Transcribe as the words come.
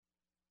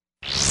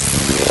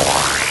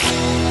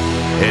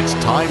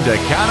time to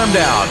count them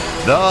down.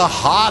 The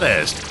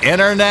hottest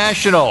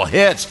international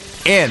hits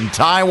in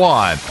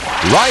Taiwan.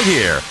 Right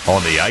here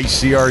on the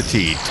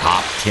ICRT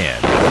Top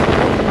 10.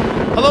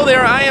 Hello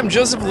there, I am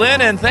Joseph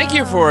Lin, and thank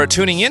you for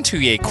tuning in to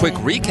a quick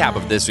recap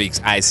of this week's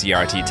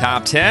ICRT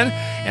Top 10.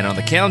 And on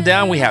the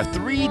countdown, we have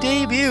 3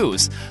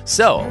 debuts.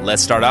 So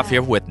let's start off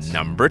here with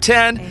number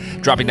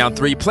 10. Dropping down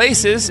 3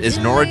 places is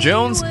Norah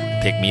Jones,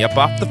 Pick Me Up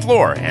Off the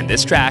Floor, and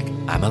this track,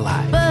 I'm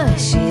Alive. But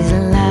she's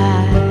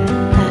alive,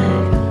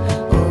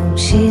 oh,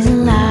 she's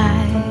alive.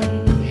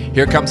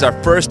 Here comes our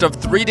first of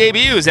 3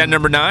 debuts at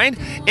number 9.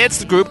 It's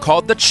the group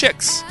called The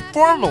Chicks,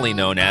 formerly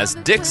known as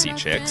Dixie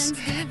Chicks,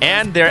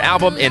 and their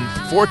album In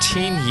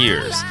 14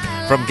 Years.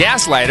 From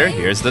Gaslighter,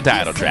 here's the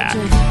title track.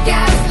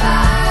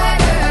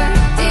 Gaslighter,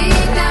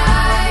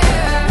 denier,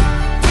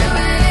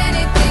 doing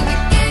anything to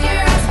get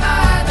your ass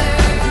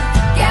bothered.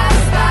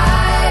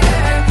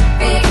 Gaslighter,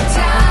 big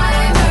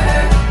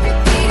timer,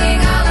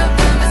 repeating all of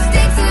the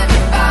mistakes of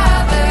your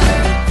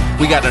father.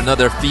 We got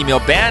another female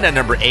band at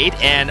number 8,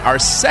 and our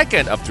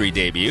second of 3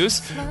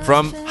 debuts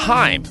from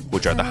Haim,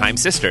 which are the Haim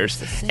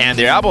Sisters, and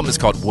their album is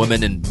called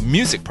Women in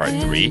Music Part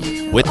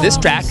 3, with this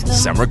track,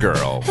 Summer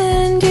Girl.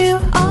 And you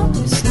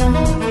always know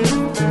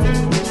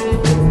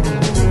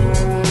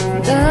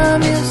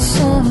I'm your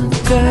summer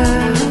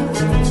girl.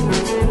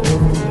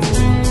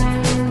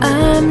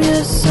 I'm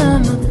your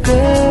summer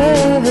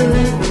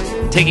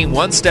girl. Taking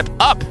one step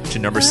up to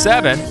number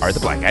 7 are the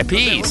Black Eyed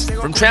Peas.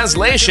 From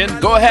Translation,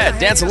 go ahead,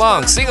 dance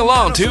along, sing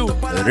along to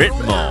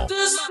Ritmo.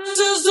 This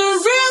is the rhythm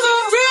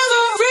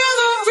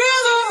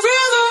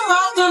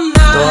of the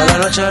night. Toda la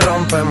noche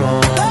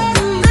rompemos,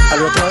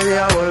 al otro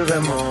día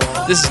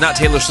volvemos. This is not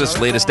Taylor Swift's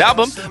latest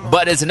album,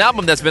 but it's an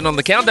album that's been on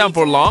the countdown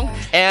for long,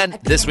 and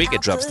this week it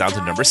drops down to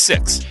number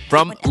 6.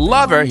 From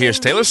Lover, here's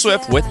Taylor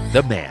Swift with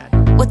The Man.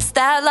 What's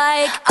that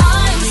like?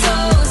 I'm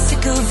so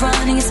sick of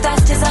running as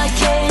fast as I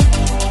can.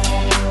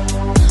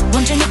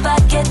 Wondering if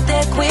I'd get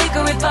there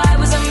quicker if I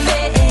was a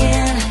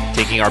man.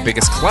 Taking our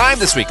biggest climb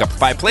this week, up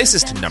 5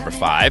 places to number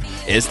 5,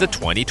 is the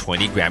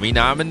 2020 Grammy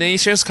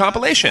nominations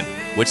compilation.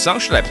 Which song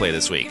should I play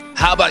this week?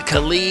 How about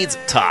Khalid's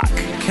Talk?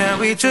 Can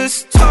we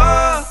just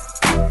talk?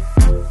 Can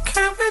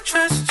we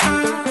just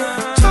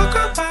talk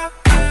about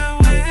where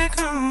we're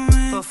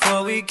going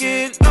before we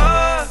get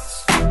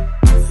lost?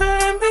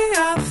 And be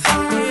our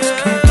thoughts.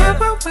 Can't get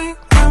what we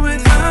want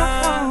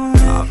without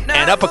one.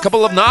 And up a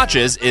couple of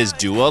notches is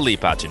Dua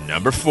Lipa to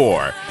number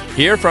 4.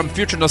 Here from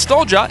Future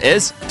Nostalgia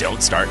is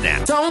Don't Start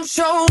Now. Don't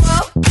show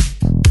up,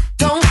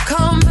 don't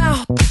come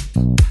out,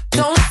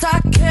 don't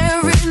start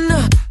caring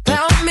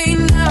about me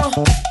now.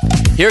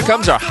 Here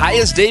comes our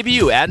highest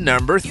debut at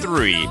number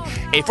 3.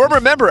 A former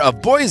member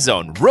of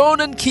Boyzone,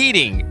 Ronan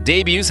Keating,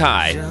 debuts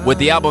high with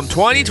the album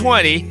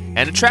 2020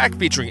 and a track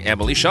featuring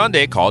Emily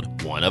Sande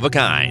called One of a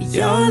Kind.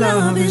 Your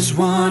love is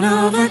one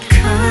of a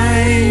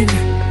kind,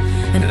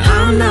 and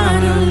I'm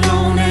not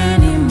alone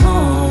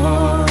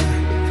anymore.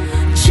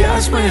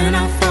 Just when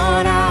I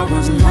thought I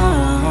was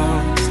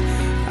lost,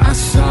 I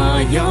saw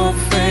your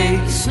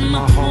face and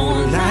my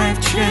whole life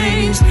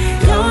changed.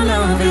 Your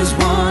love is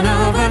one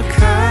of a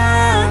kind.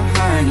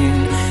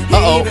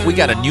 Uh-oh, we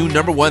got a new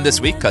number 1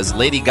 this week because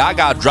Lady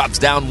Gaga drops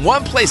down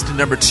 1 place to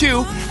number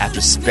 2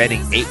 after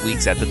spending 8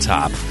 weeks at the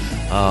top.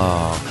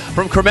 Oh.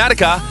 From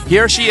Chromatica,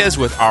 here she is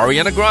with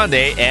Ariana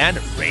Grande and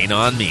Rain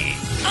on Me.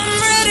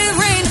 I'm ready,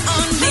 rain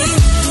on me.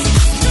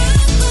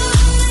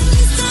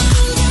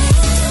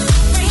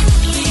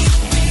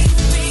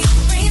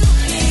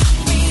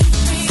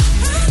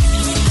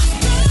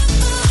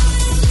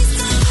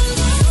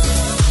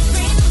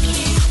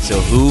 So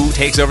who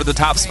takes over the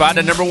top spot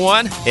at number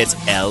 1? It's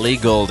Ellie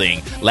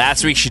Goulding.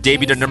 Last week she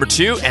debuted at number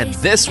 2, and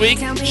this week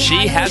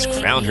she has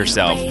crowned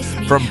herself.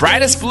 From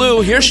Brightest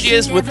Blue, here she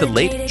is with the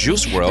late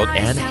Juice WRLD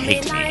and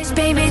Hate Me.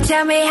 Baby,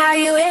 tell me how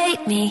you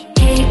hate me.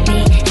 Hate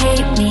me,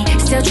 hate me.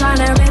 Still trying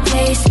to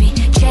replace me.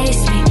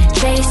 Chase me,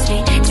 chase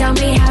me. Tell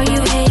me how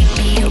you hate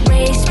me.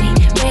 Erase me,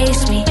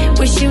 erase me.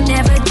 Wish you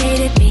never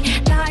dated me.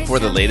 For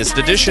the latest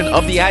edition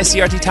of the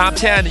ICRT Top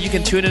 10, you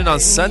can tune in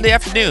on Sunday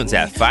afternoons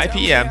at 5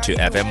 p.m. to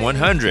FM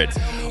 100,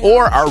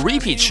 or our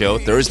repeat show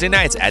Thursday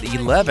nights at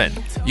 11.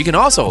 You can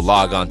also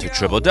log on to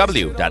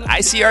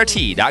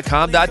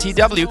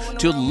www.icrt.com.tw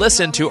to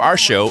listen to our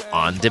show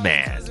on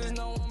demand.